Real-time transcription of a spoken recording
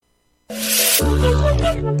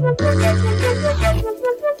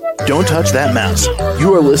Don't touch that mouse.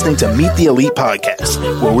 You are listening to Meet the Elite Podcast,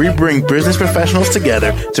 where we bring business professionals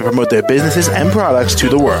together to promote their businesses and products to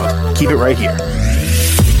the world. Keep it right here.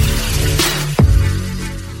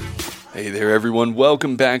 Hey there, everyone.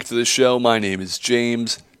 Welcome back to the show. My name is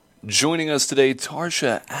James. Joining us today,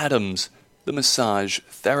 Tarsha Adams, the massage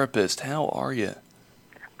therapist. How are you?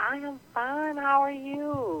 I am fine. How are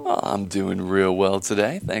you? Oh, I'm doing real well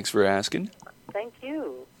today. Thanks for asking. Thank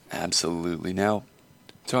you. Absolutely. Now,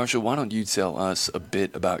 Tarsha, why don't you tell us a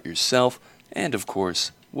bit about yourself and, of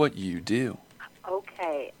course, what you do?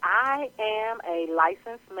 Okay. I am a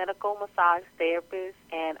licensed medical massage therapist,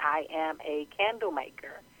 and I am a candle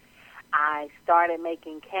maker. I started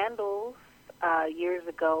making candles years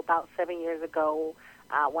ago, about 7 years ago,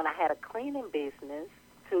 when I had a cleaning business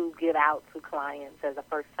to get out to clients as a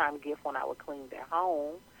first-time gift when I would clean their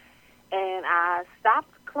home. And I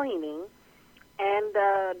stopped cleaning and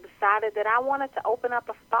decided that I wanted to open up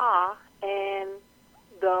a spa, and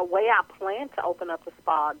the way I planned to open up the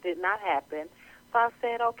spa did not happen. So I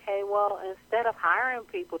said, okay, well, instead of hiring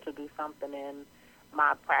people to do something in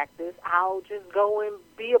my practice, I'll just go and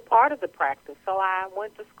be a part of the practice. So I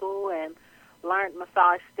went to school and learned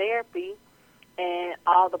massage therapy, and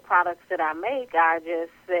all the products that I make, I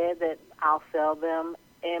just said that I'll sell them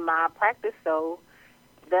in my practice. So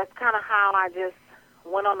that's kind of how I just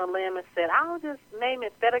went on a limb and said, I'll just name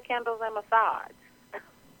it Better Candles and Massage.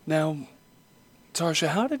 Now, Tarsha,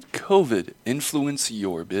 how did COVID influence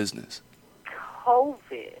your business?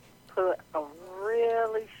 COVID put a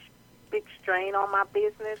really big strain on my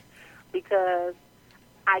business because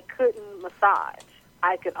I couldn't massage.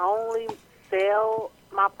 I could only sell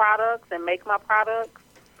my products and make my products.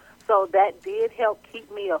 So that did help keep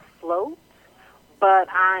me afloat. But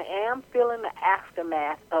I am feeling the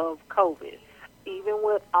aftermath of COVID. Even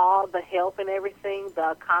with all the help and everything, the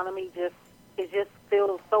economy just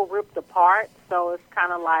feels so ripped apart. So it's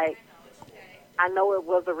kind of like, I know it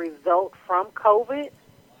was a result from COVID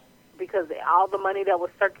because all the money that was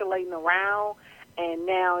circulating around, and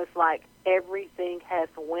now it's like everything has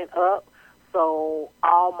went up. So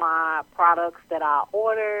all my products that I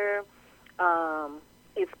order,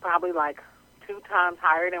 it's probably like 2 times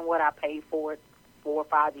higher than what I paid for it 4 or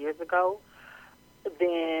 5 years ago.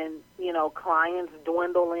 Then, clients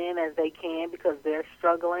dwindle in as they can because they're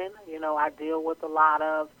struggling. I deal with a lot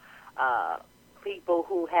of people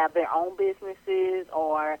who have their own businesses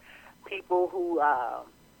or people who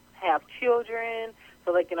have children,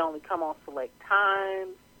 so they can only come on select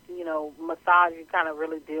times. Massage, you kind of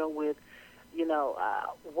really deal with,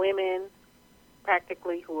 women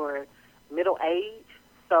practically who are middle age.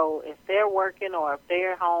 So if they're working or if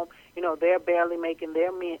they're home, they're barely making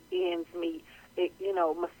their ends meet.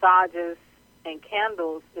 Massages and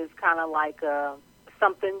candles is kind of like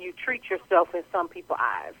something you treat yourself in some people's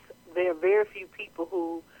eyes. There are very few people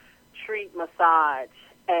who treat massage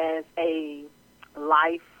as a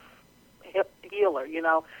life healer,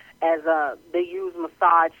 as they use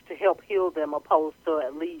massage to help heal them opposed to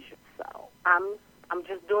at leisure. So I'm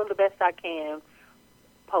just doing the best I can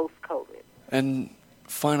post-COVID. And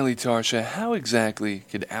finally, Tarsha, how exactly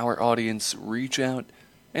could our audience reach out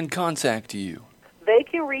and contact you? They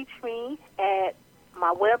can reach me at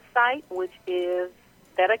my website, which is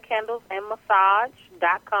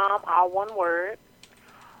bettercandlesandmassage.com, all one word.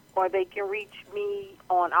 Or they can reach me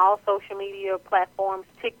on all social media platforms,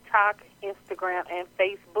 TikTok, Instagram, and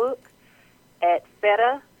Facebook at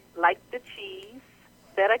Feta, like the cheese,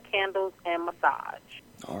 Feta Candles and Massage.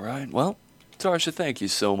 All right. Well, Tarsha, thank you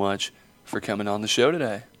so much for coming on the show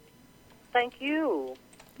today. Thank you.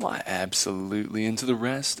 Why, absolutely. And to the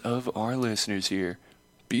rest of our listeners here,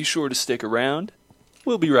 be sure to stick around.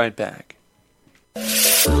 We'll be right back.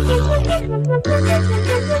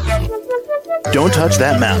 Don't touch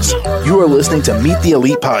that mouse. You are listening to Meet the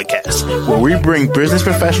Elite Podcast, where we bring business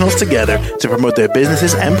professionals together to promote their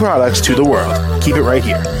businesses and products to the world. Keep it right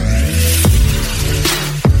here.